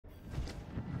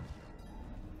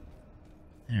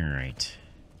Alright.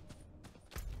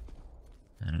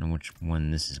 I don't know which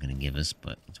one this is going to give us,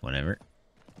 but it's whatever.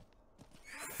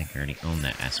 I think I already own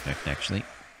that aspect, actually.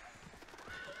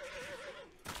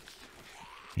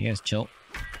 You guys chill.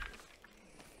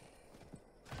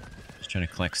 Just trying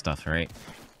to collect stuff, alright?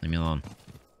 Leave me alone.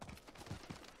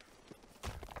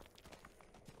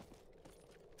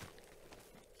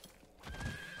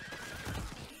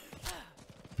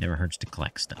 Never hurts to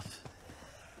collect stuff.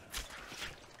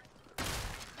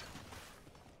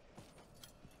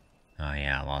 Oh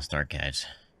yeah, Lost Archives.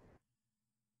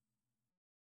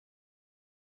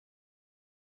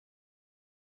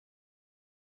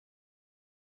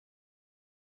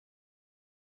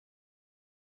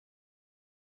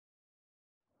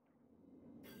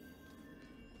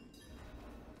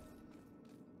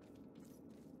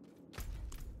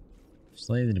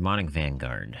 Slay the demonic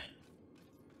vanguard.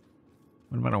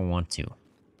 What about I want to?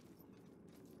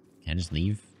 Can I just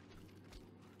leave?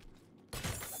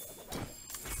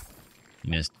 You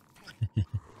missed.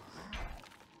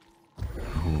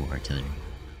 Ooh, artillery.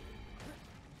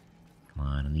 Come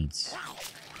on, elites.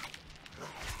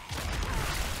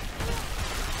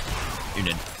 You're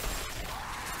dead.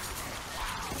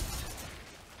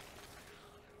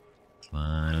 Come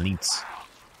on, elites.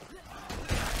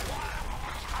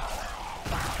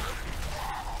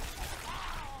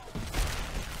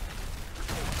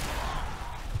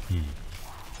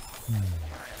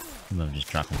 I love just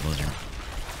dropping blizzard.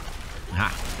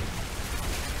 Ha!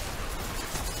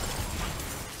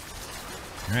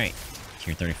 Alright.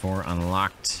 Tier 34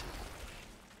 unlocked.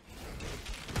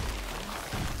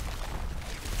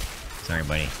 Sorry,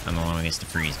 buddy. I'm the one who gets to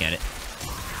freeze, get it?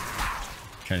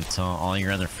 Trying to tell all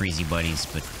your other freezy buddies,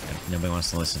 but nobody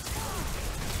wants to listen.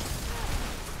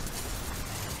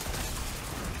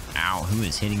 Ow, who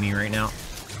is hitting me right now?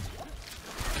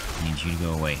 I need you to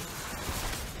go away.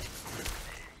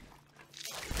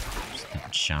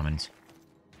 Stupid shamans.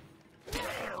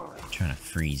 Trying to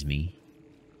freeze me.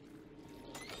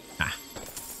 Ah.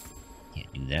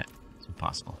 Can't do that. It's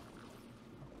impossible.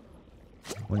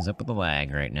 What is up with the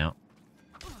lag right now?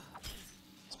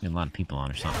 There's been a lot of people on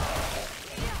or something.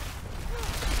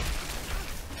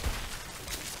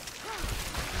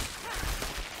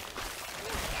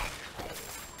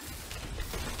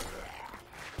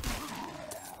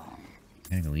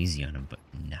 Gotta go easy on him, but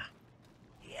nah.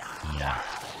 Yeah.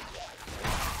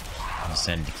 He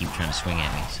decided to keep trying to swing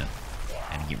at me, so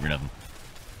I had to get rid of him.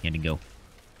 He had to go.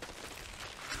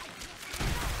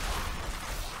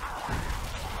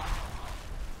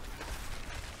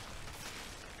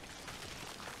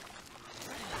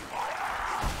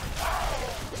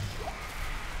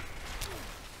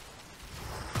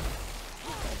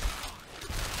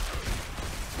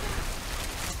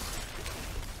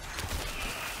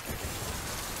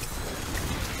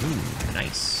 Ooh,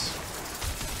 nice.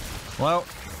 Hello?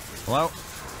 Hello?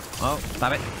 Hello?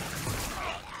 Stop it.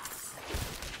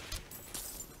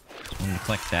 Just wanted to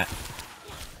collect that.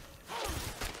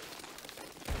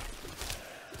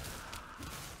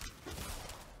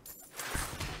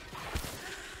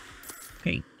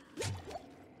 Hey.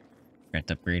 Forgot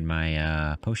to upgrade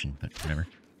my, potion, but whatever.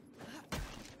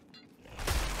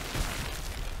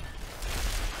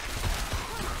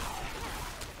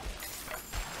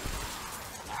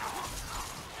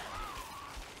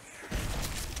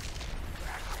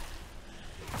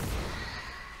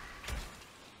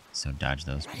 So dodge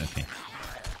those, but okay.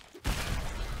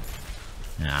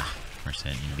 Ah, of course I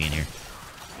didn't need to be in here.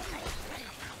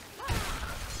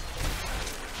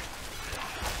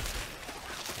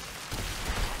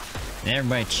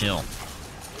 Everybody chill.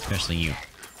 Especially you.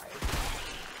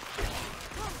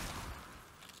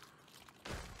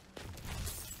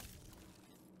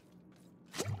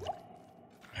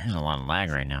 There's a lot of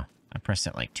lag right now. I pressed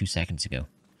that like 2 seconds ago.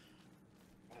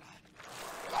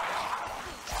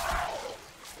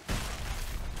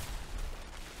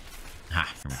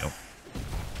 Ha, here we go.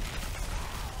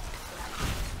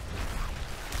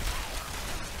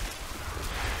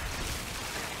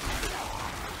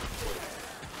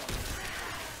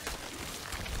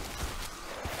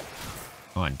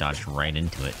 Oh, I dodged right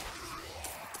into it.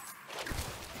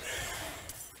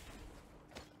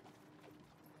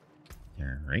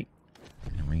 Alright. What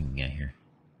kind of ring we got here?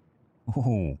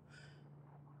 Oh.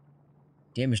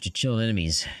 Damage to chilled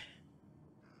enemies.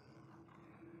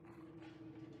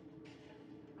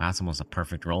 Wow, that's almost a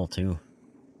perfect roll, too.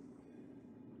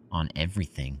 On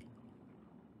everything.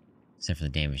 Except for the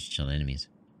damage to chilled enemies.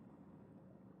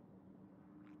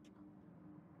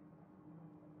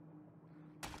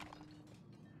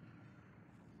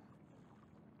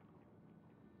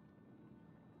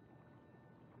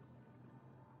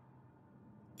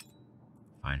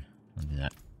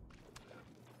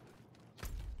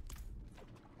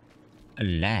 a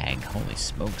lag. Holy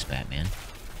smokes, Batman.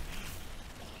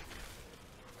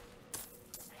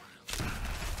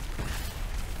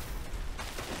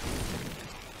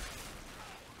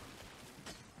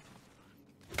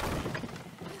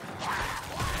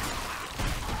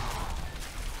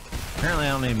 Apparently I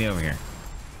don't need to be over here.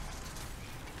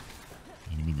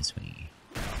 I need to be this way.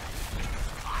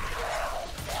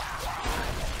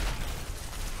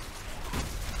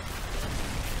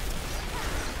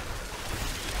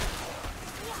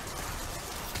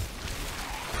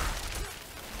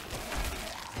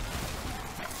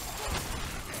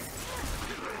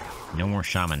 No more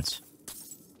shamans.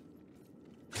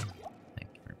 Thank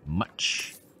you very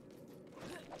much.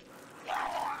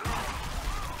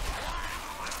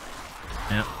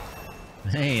 Yep.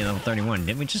 Hey, level 31.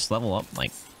 Didn't we just level up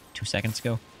like 2 seconds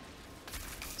ago?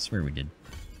 I swear we did.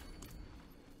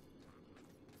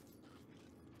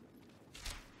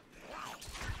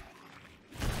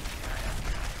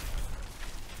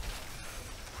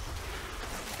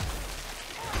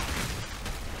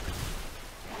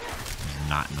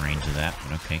 Not in range of that,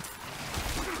 but okay.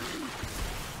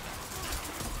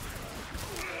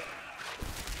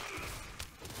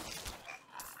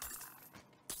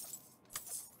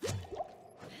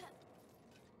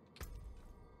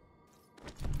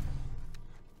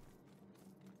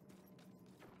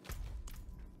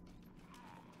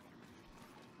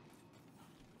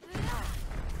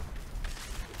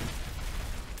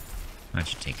 I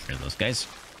should take care of those guys.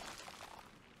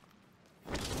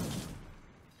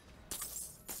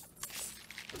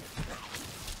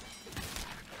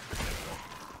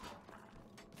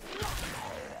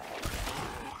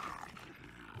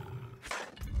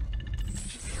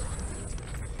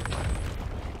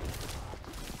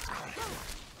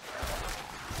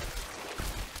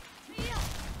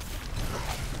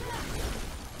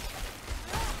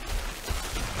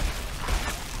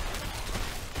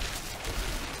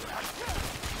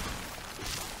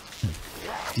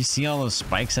 Do you see all those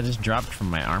spikes I just dropped from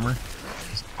my armor?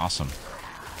 It's awesome.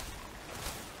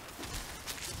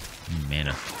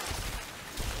 Mana.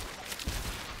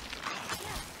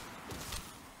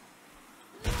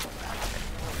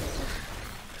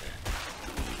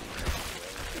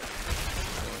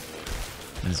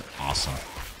 This is awesome.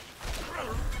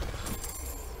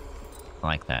 I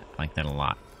like that. I like that a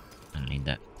lot. I don't need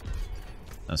that.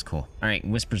 That was cool. Alright,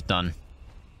 Whisper's done.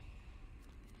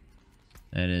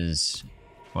 That is...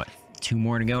 what? 2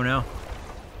 more to go now?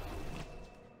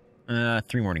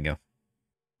 3 more to go.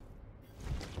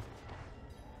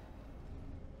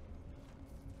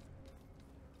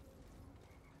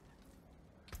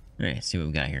 Alright, see what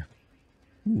we got here.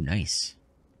 Ooh, nice.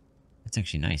 That's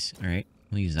actually nice. Alright,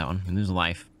 we'll use that one. We lose a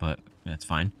life, but that's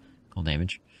fine. Cold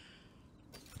damage.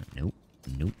 Nope.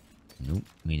 Nope. Nope.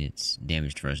 I mean, it's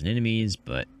damage to frozen enemies,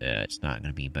 but it's not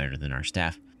going to be better than our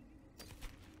staff.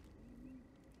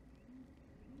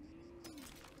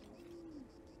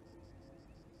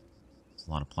 There's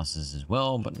a lot of pluses as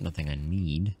well, but nothing I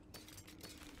need.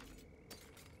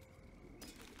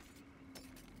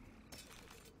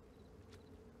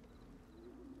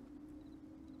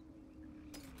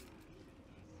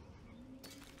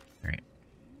 Alright.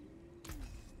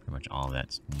 Pretty much all of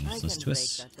that's useless to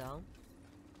us.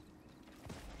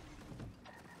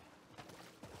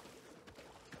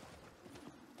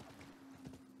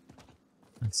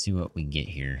 Let's see what we get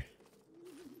here.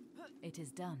 It is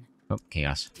done. Oh,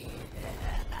 chaos.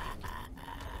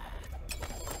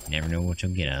 Never know what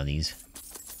you'll get out of these.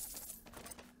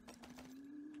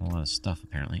 A lot of stuff,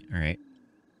 apparently. Alright.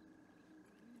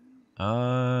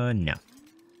 No.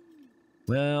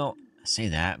 Well, I say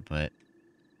that, but...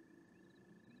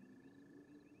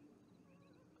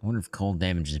 I wonder if cold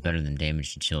damage is better than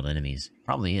damage to chilled enemies.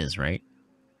 Probably is, right?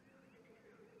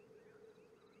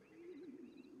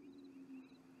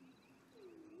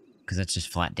 Because that's just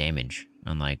flat damage.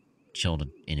 Unlike chilled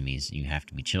enemies, you have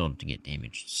to be chilled to get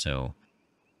damaged, so...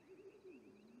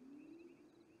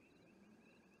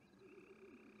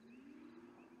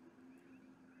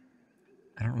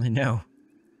 I don't really know.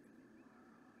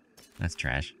 That's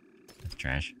trash. That's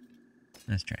trash.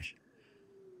 That's trash.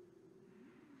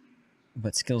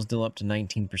 But skills deal up to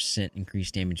 19%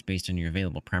 increased damage based on your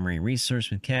available primary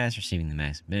resource with cast, receiving the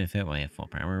massive benefit while you have full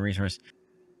primary resource.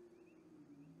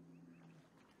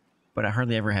 But I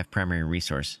hardly ever have primary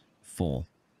resource full,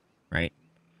 right?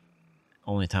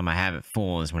 Only time I have it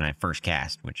full is when I first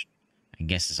cast, which I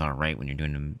guess is alright when you're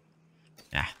doing them.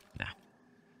 Nah.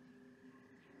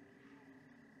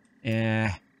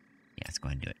 Yeah, let's go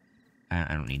ahead and do it.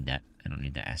 I don't need that. I don't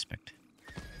need that aspect.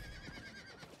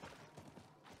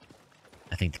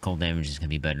 I think the cold damage is going to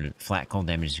be better. Flat cold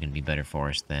damage is going to be better for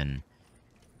us than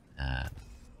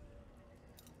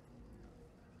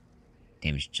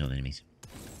damage chilled enemies.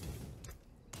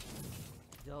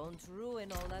 Don't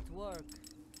ruin all that work.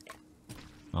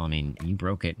 Well, I mean, you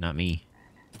broke it, not me.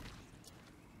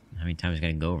 How many times I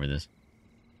gotta go over this?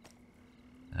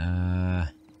 I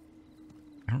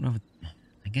don't know if...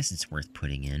 I guess it's worth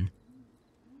putting in.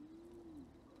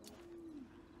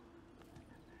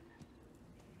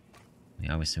 We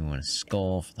obviously want a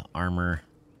skull for the armor.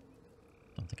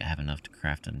 Don't think I have enough to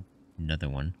craft another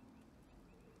one.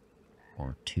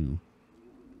 Or two.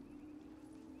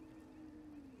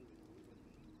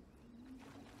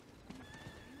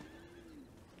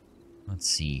 Let's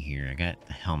see here. I got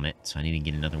the helmet, so I need to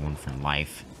get another one for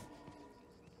life.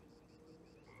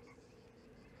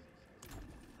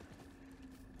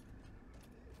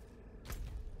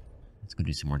 Let's go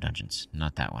do some more dungeons.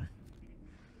 Not that one.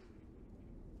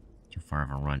 Too far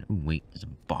of a run. Ooh, wait, there's a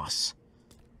boss.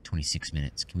 26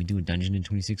 minutes. Can we do a dungeon in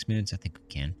 26 minutes? I think we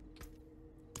can.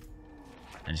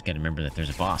 I just gotta remember that there's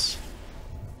a boss.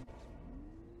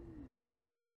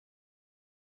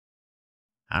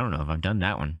 I don't know if I've done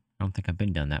that one. I don't think I've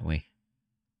been done that way.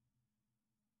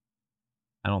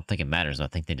 I don't think it matters. I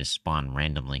think they just spawn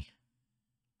randomly.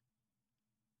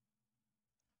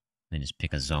 They just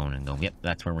pick a zone and go, yep,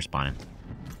 that's where we're spawning.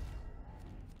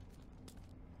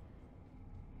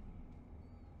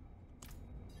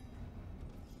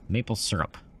 Maple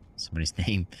syrup. Somebody's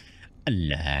name. A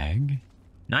lag.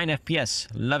 9 FPS.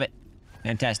 Love it.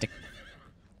 Fantastic.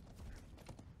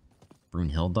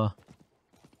 Brunhilde.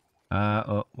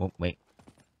 Oh, wait.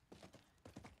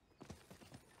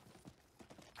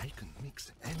 I can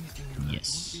mix anything you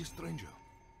Yes. won't be a stranger.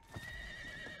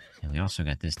 And we also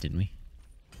got this, didn't we?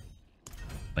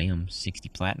 Bam, 60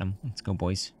 platinum. Let's go,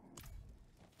 boys.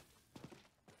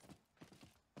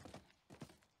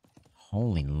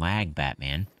 Holy lag,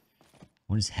 Batman.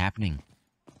 What is happening?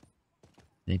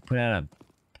 They put out a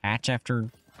patch after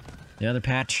the other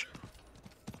patch?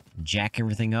 Jack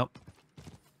everything up?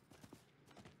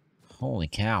 Holy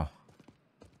cow.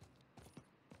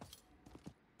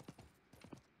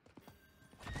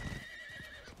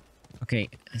 Okay,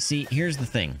 see, here's the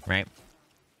thing, right?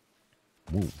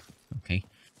 Whoa, okay.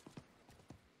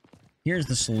 Here's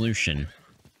the solution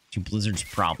to Blizzard's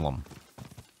problem.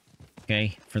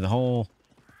 Okay, for the whole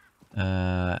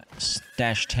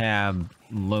stash tab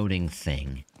loading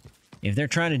thing. If they're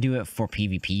trying to do it for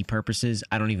PvP purposes,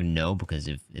 I don't even know, because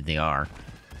if they are,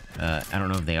 I don't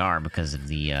know if they are because of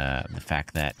the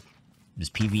fact that does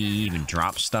PvE even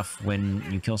drop stuff when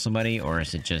you kill somebody, or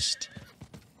is it just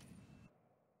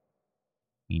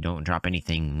you don't drop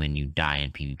anything when you die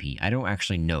in PvP? I don't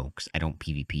actually know, because I don't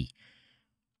PvP.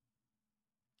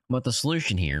 But the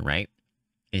solution here, right,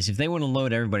 is if they want to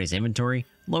load everybody's inventory,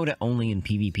 load it only in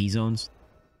PvP zones.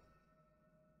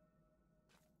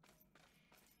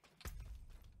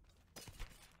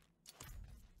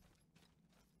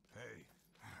 Hey,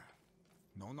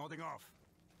 no nodding off.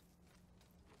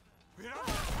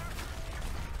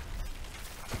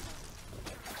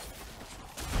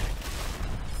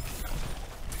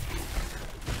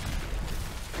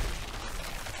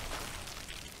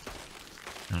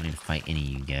 I don't need to fight any of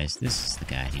you guys. This is the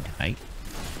guy I need to fight.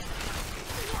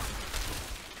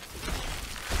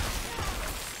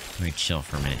 Let me chill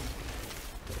for a minute.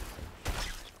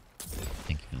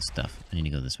 Thank you for the stuff. I need to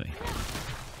go this way.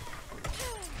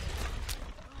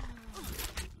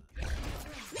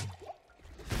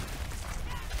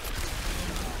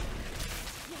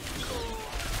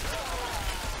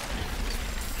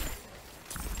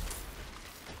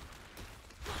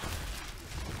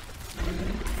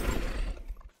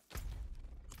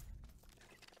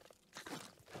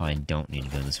 I don't need to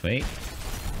go this way.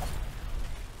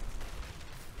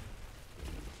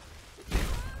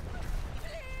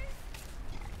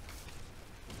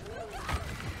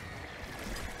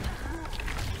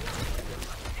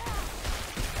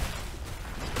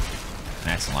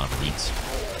 That's a lot of leaks.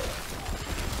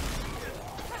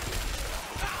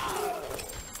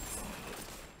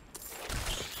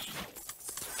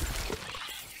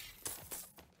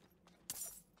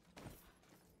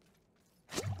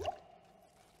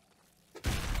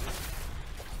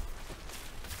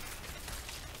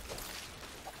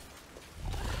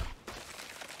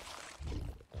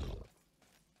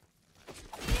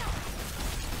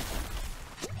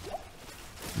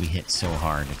 We hit so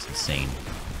hard, it's insane.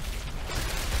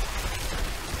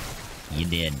 You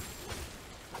did.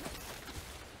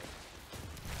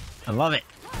 I love it.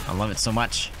 I love it so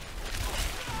much.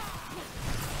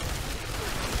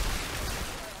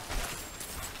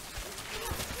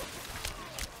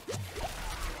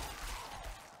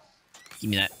 Give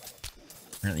me that.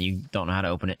 Apparently you don't know how to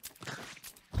open it.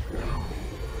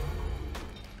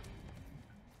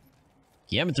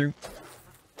 Yeah, I'm through.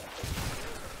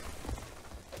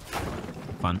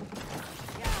 Fun.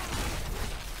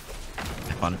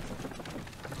 Have fun.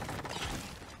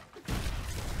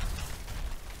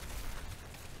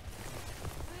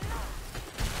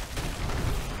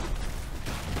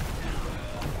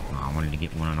 Oh, I wanted to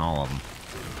get one on all of them.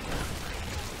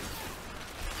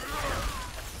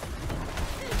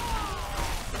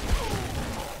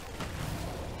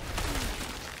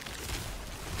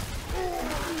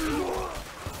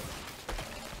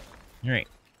 Alright.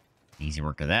 Easy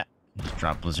work of that. Just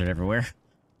drop blizzard everywhere.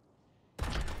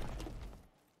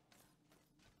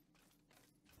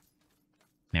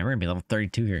 Man, we're gonna be level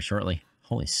 32 here shortly.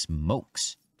 Holy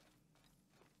smokes.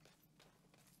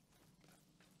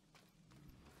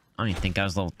 I don't even think I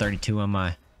was level 32 on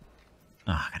my...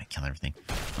 Oh, I gotta kill everything.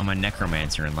 On my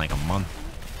necromancer in like a month.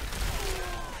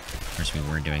 Of course, we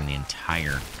were doing the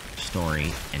entire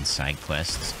story and side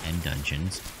quests and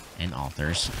dungeons and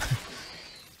altars.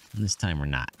 And this time we're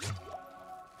not.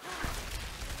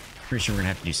 Pretty sure we're gonna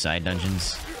have to do side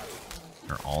dungeons.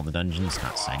 Or all the dungeons.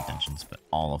 Not side dungeons, but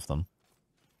all of them.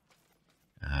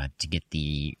 To get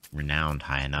the renowned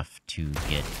high enough to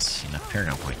get enough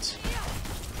Paragon points.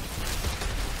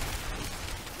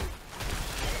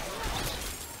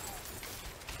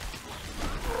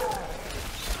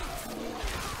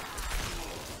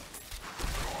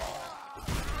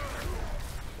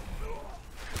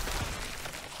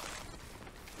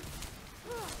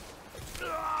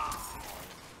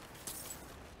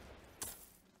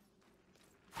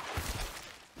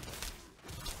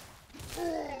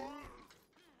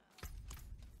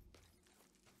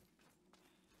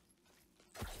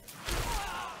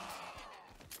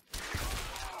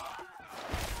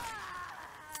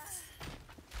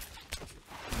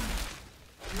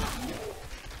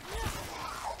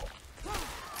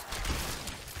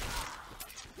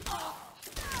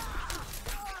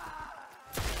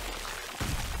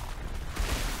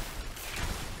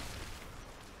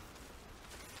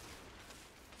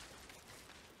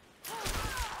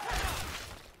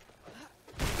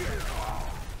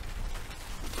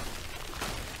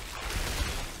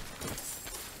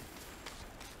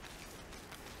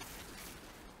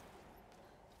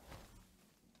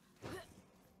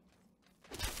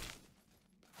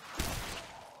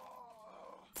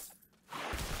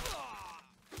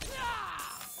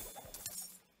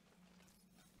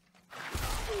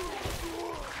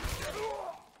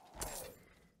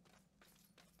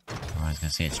 I was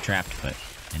gonna say it's trapped, but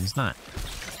it is not.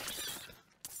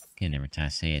 Again, every time I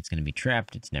say it's gonna be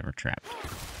trapped, it's never trapped.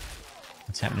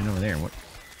 What's happening over there? What?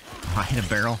 Oh, I hit a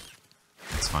barrel?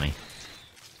 That's funny.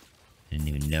 Didn't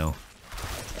even know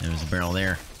there was a barrel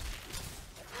there.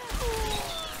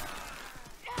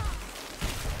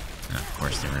 Oh, of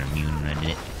course, they were immune when I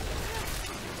did it.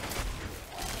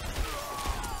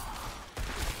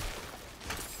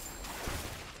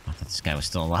 I thought this guy was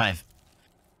still alive.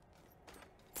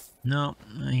 No,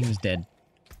 he was dead.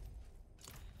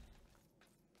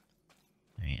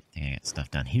 Alright, I think I got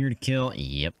stuff down here to kill.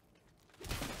 Yep.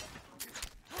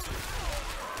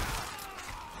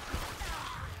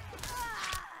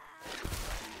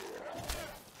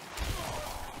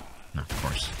 No, of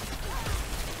course.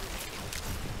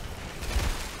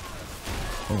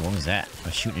 Oh, what was that? I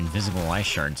was shooting invisible ice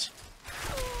shards.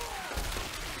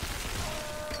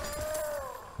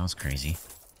 That was crazy.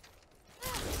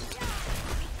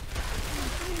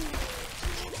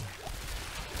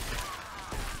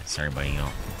 Sorry, buddy. You know.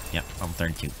 Yep, level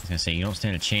 32. I was gonna say, you don't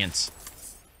stand a chance.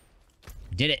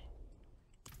 Did it!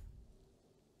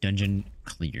 Dungeon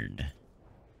cleared.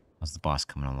 How's the boss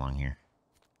coming along here?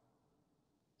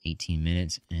 18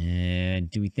 minutes.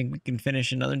 And do we think we can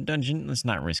finish another dungeon? Let's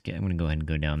not risk it. I'm gonna go ahead and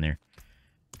go down there.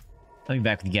 I'll be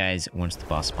back with you guys once the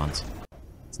boss spawns.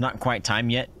 It's not quite time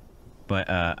yet, but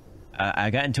I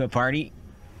got into a party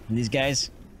with these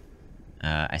guys.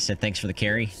 I said thanks for the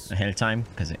carry ahead of time,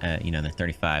 because, you know, they're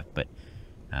 35, but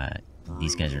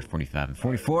these guys are 45 and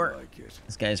 44.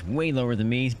 This guy's way lower than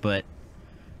me, but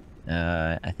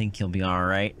I think he'll be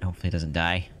alright. Hopefully he doesn't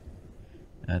die.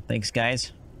 Thanks,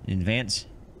 guys, in advance.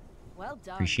 Well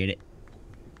done. Appreciate it.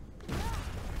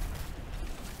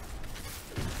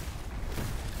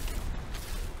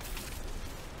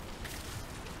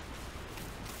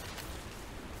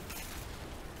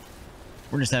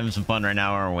 We're just having some fun right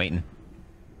now while we're waiting.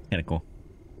 Kind of cool.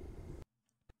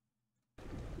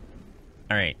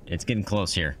 Alright, it's getting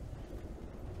close here.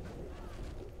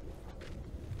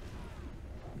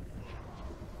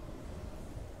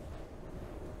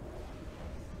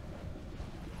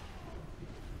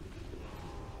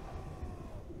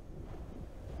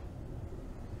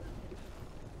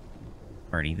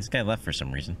 Party. This guy left for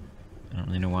some reason. I don't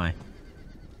really know why.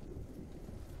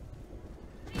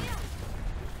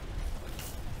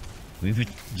 We've been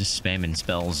just spamming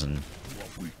spells and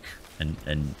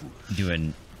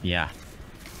doing, yeah,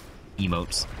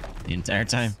 emotes the entire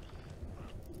time.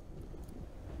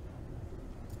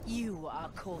 You are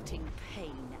courting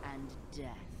pain and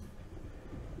death.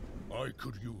 I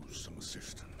could use some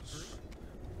assistance.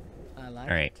 I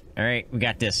like All right, we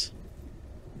got this.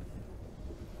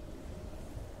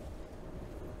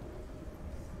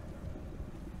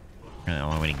 The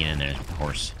only way to get in there is, of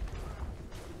course.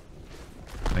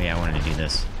 Oh yeah, I wanted to do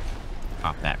this.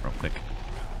 Pop that real quick.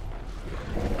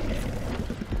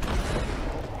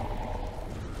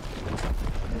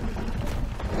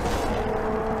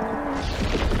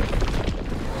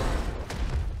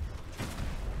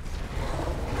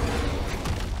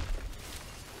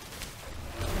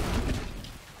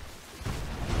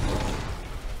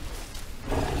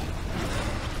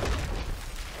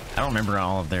 I don't remember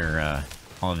all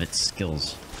of its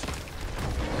skills.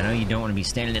 I know you don't want to be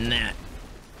standing in that.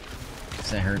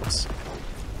 'Cause that hurts.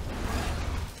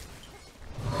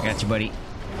 I got you, buddy.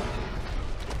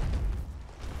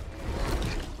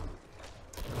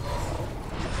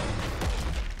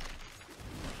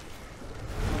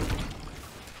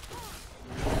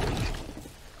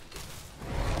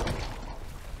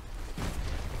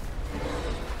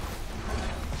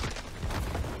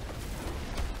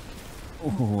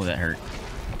 Ooh, that hurt.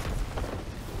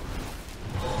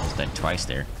 Almost died twice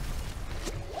there.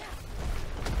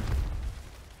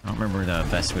 I don't remember the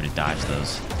best way to dodge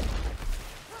those.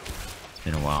 It's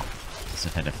been a while since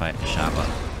I've had to fight the Shava.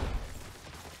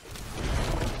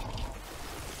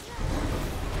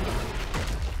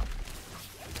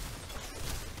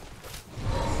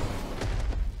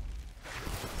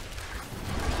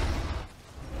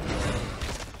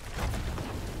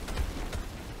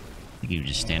 I think you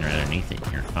just stand right underneath it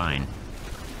and you're fine.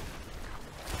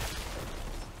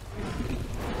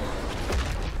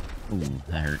 Ooh,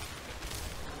 that hurt.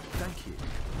 Thank you.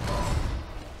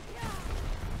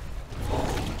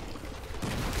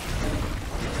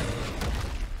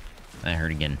 That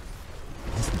hurt again.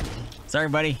 Sorry,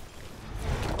 buddy.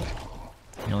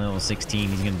 You're only level 16.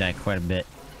 He's gonna die quite a bit.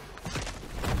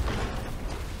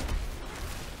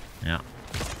 Yeah.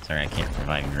 Sorry, I can't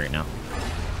revive you right now.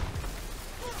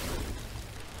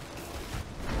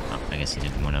 Oh, I guess he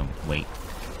didn't want to wait.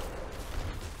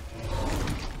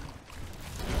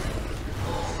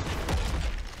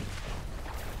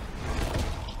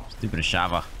 Stupid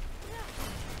Ashava.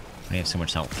 I have so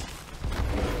much health.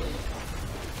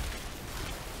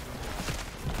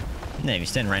 Yeah, if you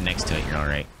stand right next to it, you're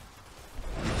alright.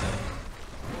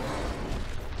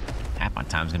 Half my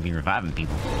time's gonna be reviving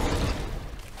people.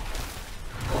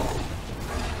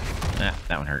 Ah,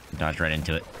 that one hurt. Dodged right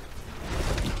into it.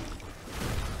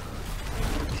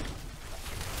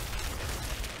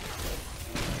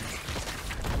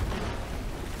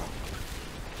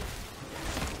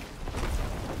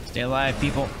 Stay alive,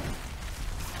 people.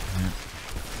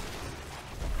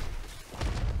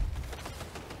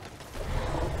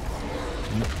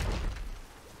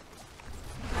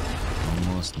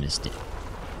 Almost missed it.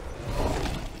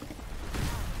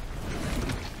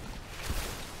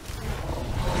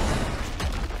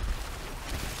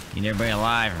 Need everybody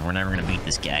alive, or we're never gonna beat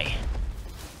this guy.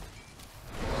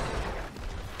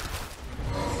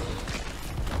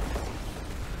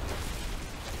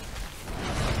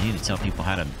 I need to tell people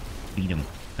how to beat him.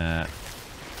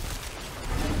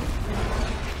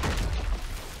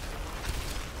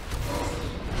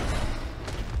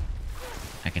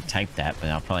 I can type that, but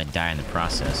I'll probably die in the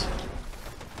process.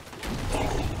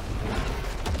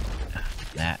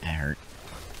 That hurt.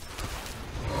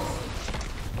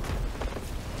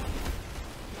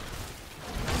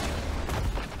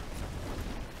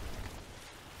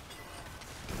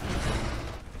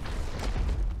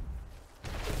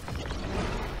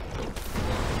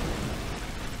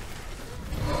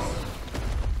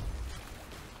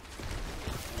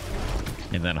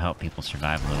 Maybe that'll help people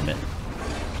survive a little bit.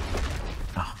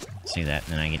 Oh, see that,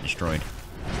 and then I get destroyed.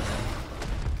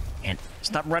 And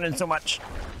stop running so much!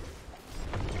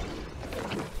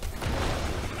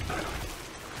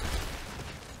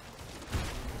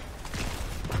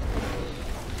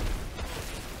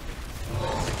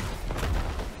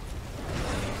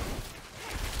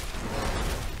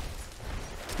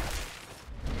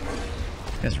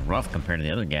 That's rough compared to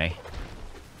the other guy.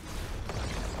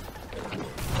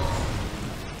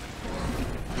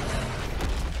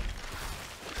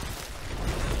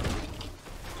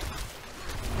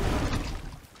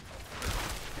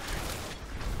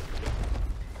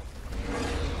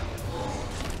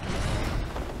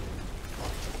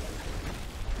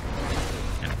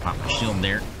 shield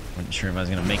there. Wasn't sure if I was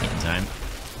gonna make it in time.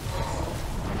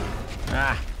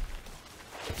 Ah!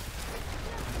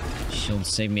 Shield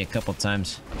saved me a couple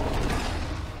times.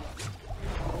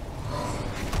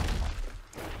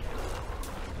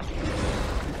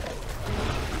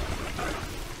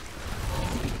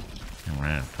 And we're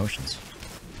out of potions.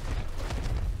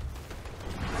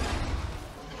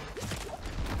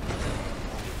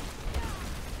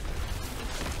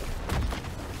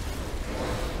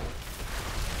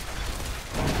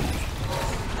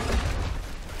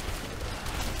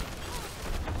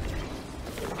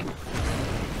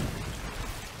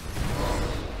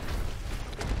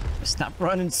 Stop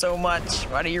running so much.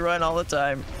 Why do you run all the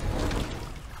time?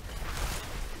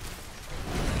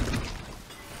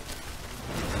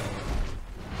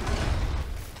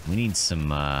 We need some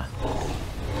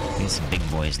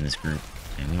big boys in this group,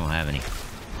 and we don't have any.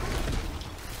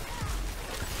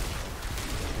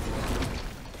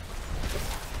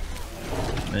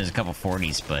 There's a couple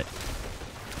 40s, but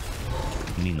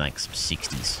we need like some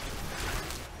 60s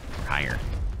or higher.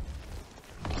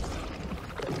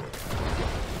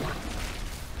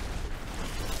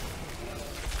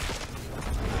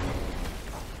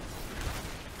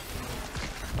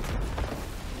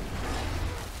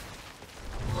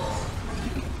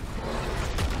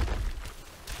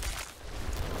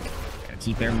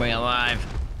 Keep everybody alive.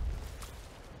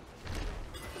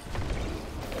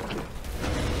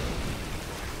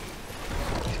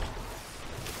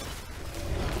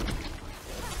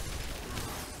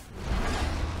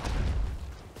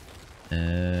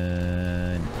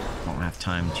 Don't have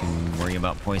time to worry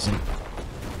about poison.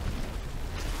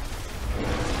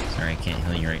 Sorry, I can't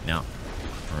heal you right now.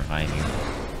 Or revive you.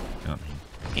 Oh,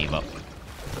 gave up.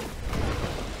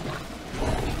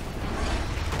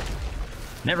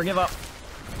 Never give up.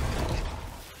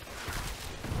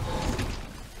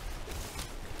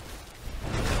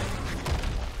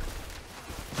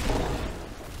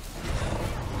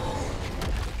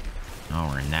 Oh,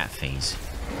 we're in that phase.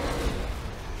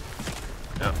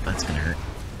 Oh, that's gonna hurt.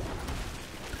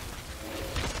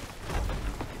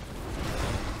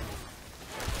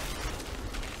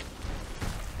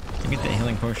 Did I get the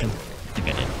healing potion? I think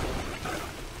I did.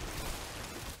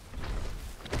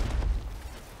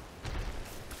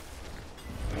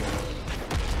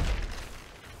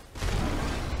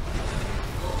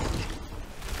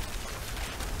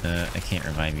 I can't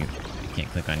revive you. I can't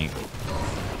click on you.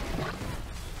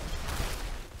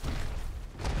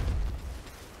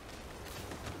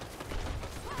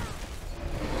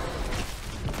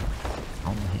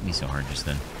 Oh, it hit me so hard just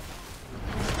then.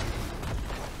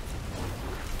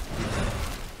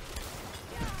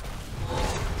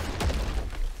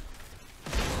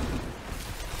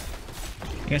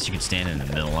 I guess you could stand in the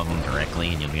middle of them directly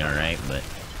and you'll be alright, but...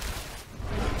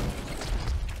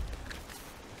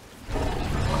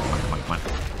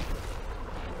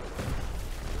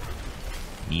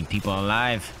 Need people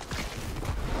alive.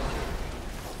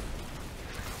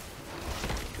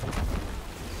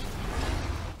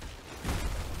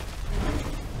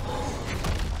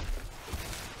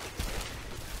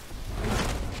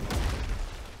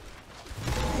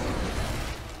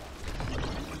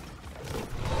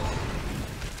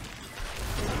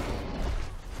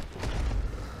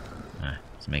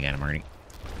 Let's make item already.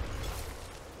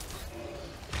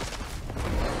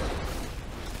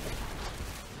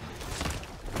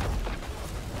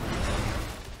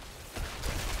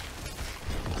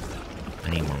 I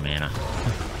need more mana.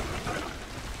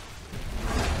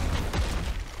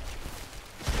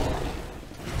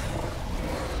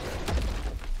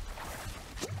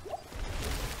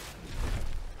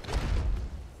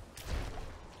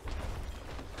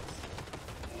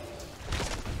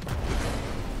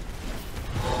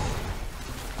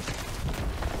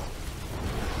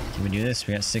 Can we do this?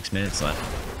 We got 6 minutes left.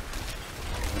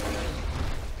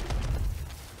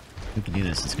 We can do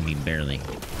this. It's gonna be barely.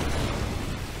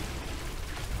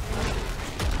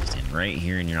 Stand right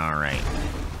here and you're alright.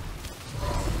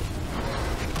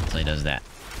 Until he does that,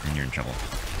 then you're in trouble.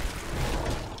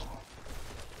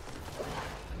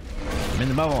 I'm in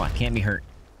the bubble. I can't be hurt.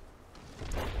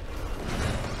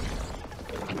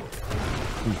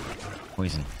 Ooh.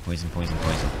 Poison, poison, poison,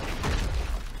 poison.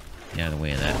 Get out of the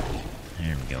way of that.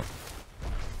 There we go.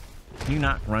 Can you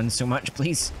not run so much,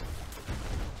 please?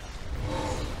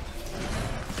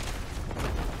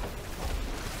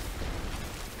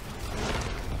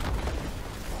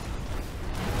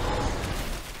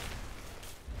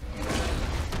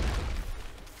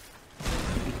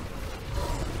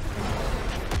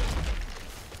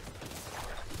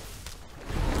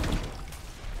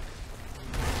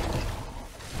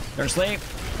 Go to sleep.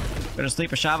 Go to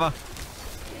sleep, Ashava.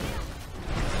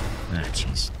 Ah,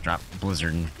 jeez. Drop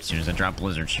Blizzard, and as soon as I drop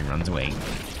Blizzard, she runs away.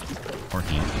 Or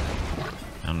he.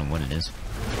 I don't know what it is.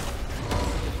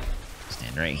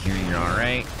 Stand right here, you're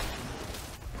alright.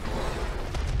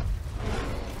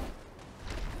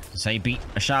 That's how you beat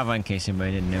a Shava, in case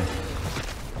anybody didn't know.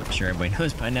 I'm sure everybody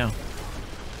knows by now.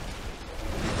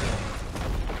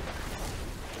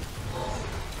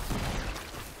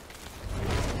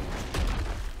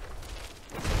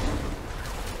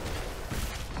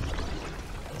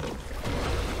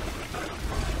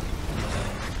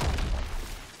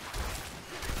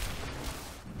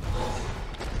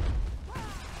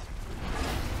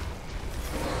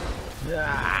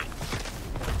 Ah.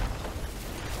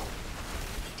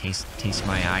 Taste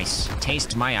my ice.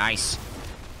 Taste my ice.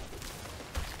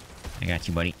 I got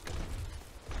you, buddy.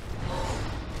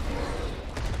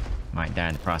 Might die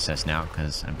in the process now,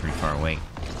 because I'm pretty far away.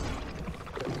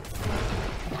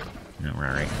 No, we're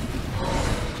alright.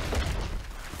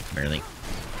 Barely.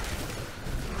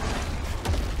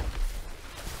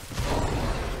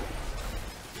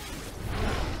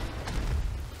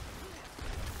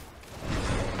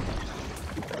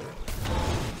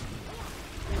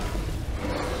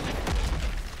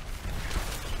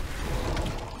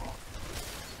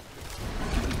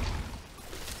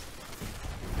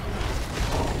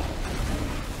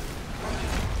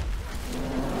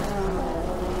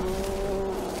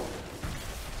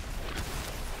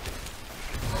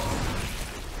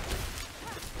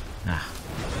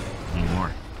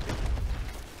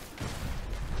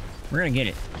 We're gonna get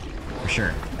it, for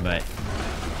sure, but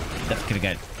Steph could have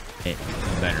got it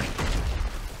better.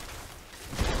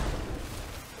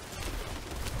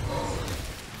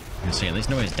 I'm gonna say, at least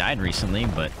nobody's died recently,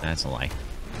 but that's a lie.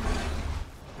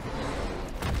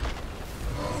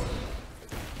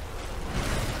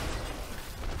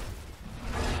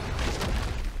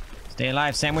 Stay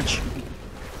alive, sandwich.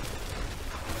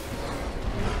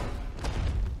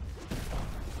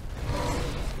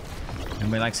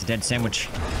 Nobody likes a dead sandwich.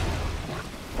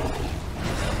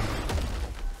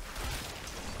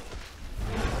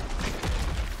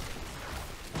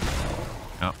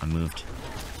 Oh, I moved.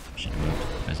 Should've moved.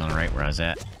 I was on the right where I was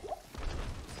at.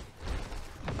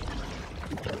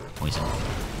 Poison.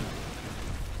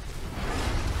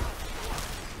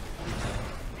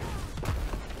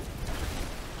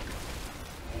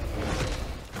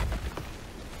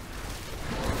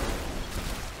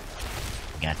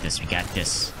 We got this, we got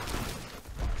this.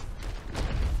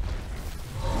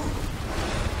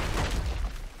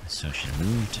 So should have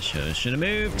moved. Should have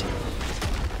moved.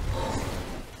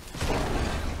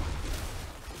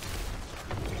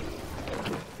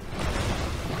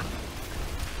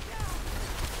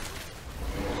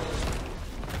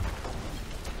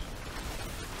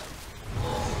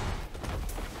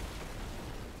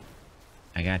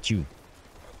 I got you.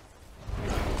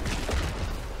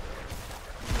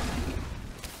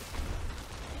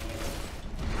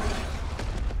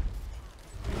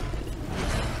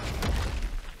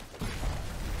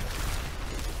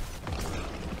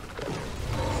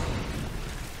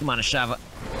 Come on, Ashava.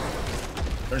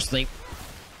 Go to sleep.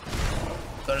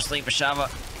 Go to sleep, Ashava.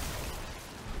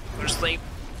 Go to sleep.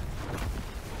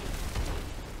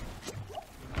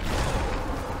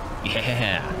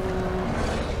 Yeah.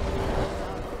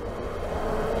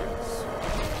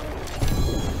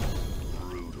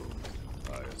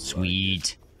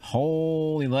 Sweet.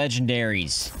 Holy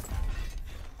legendaries.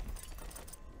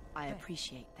 I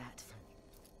appreciate that.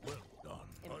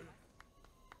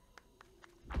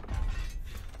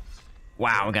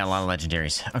 Wow, we got a lot of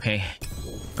legendaries. Okay.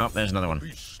 Oh, there's another one.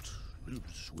 Beast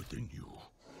lives within you.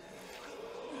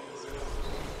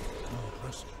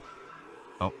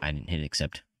 Oh, I didn't hit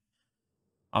accept.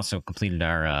 Also completed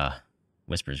our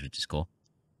whispers, which is cool.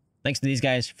 Thanks to these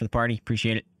guys for the party.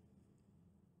 Appreciate it.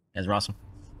 You guys are awesome.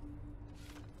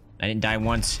 I didn't die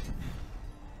once.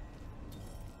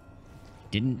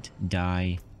 Didn't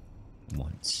die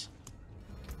once.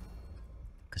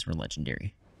 Because we're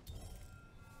legendary.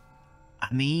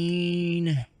 I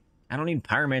mean, I don't need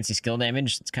pyromancy skill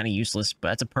damage. It's kind of useless, but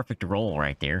that's a perfect roll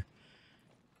right there.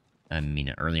 I mean,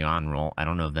 an early on roll. I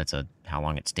don't know if that's how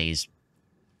long it stays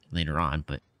later on,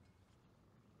 but...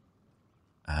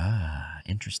 Ah,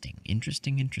 interesting.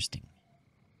 Interesting, interesting.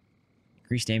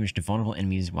 Increase damage to vulnerable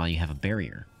enemies while you have a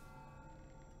barrier.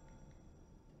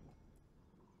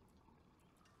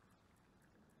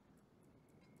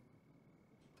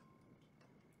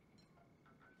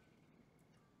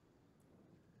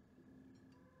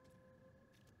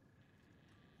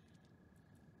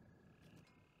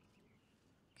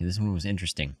 Okay, this one was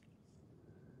interesting.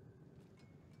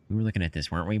 We were looking at this,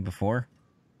 weren't we, before?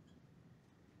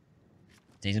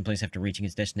 Stays in place after reaching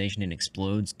its destination and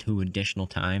explodes 2 additional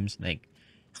times. Like,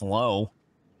 hello?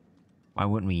 Why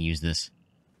wouldn't we use this?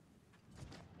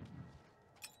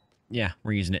 Yeah,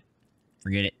 we're using it.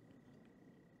 Forget it.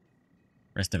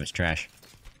 Rest of it's trash.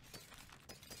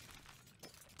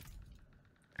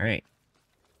 Alright.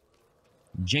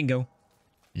 Django.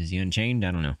 Is he unchained? I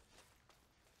don't know.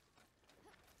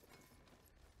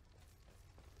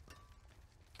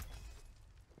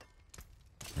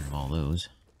 Rid of all those.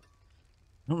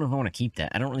 I don't know if I want to keep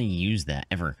that. I don't really use that,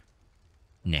 ever.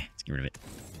 Nah, let's get rid of it.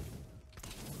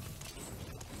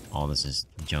 All this is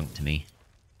junk to me.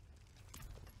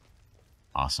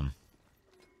 Awesome.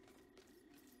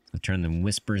 We'll turn the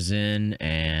whispers in,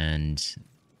 and...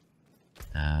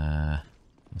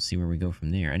 we'll see where we go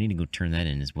from there. I need to go turn that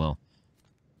in as well.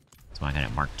 That's why I got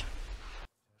it marked.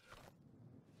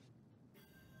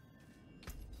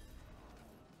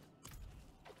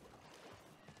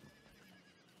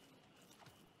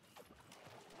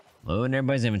 Loading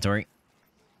everybody's inventory.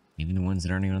 Even the ones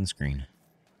that aren't even on the screen.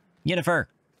 Yennefer!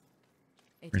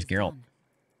 Where's Geralt?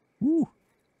 Woo!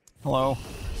 Hello.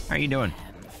 How are you doing?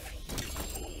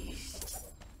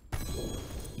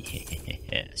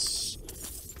 Yes.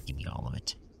 Give me all of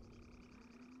it.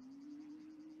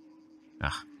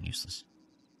 Ah, useless.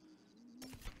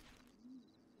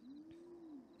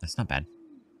 That's not bad.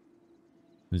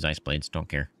 Who's Ice Blades? Don't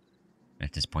care.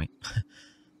 At this point.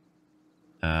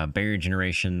 Barrier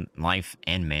generation, life,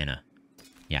 and mana.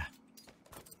 Yeah.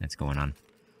 That's going on.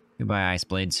 Goodbye, Ice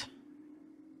Blades.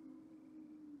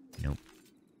 Nope.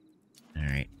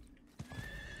 Alright.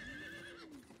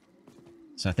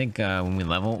 So I think when we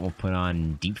level, we'll put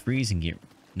on Deep Freeze and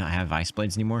not have Ice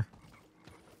Blades anymore.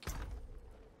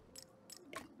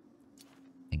 I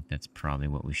think that's probably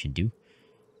what we should do.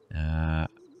 Put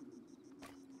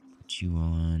you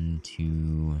on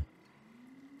to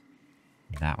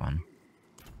that one.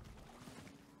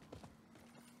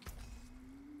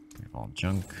 All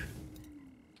junk.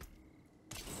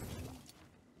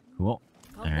 Cool.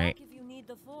 All right.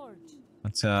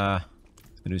 Let's go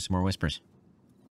do some more whispers.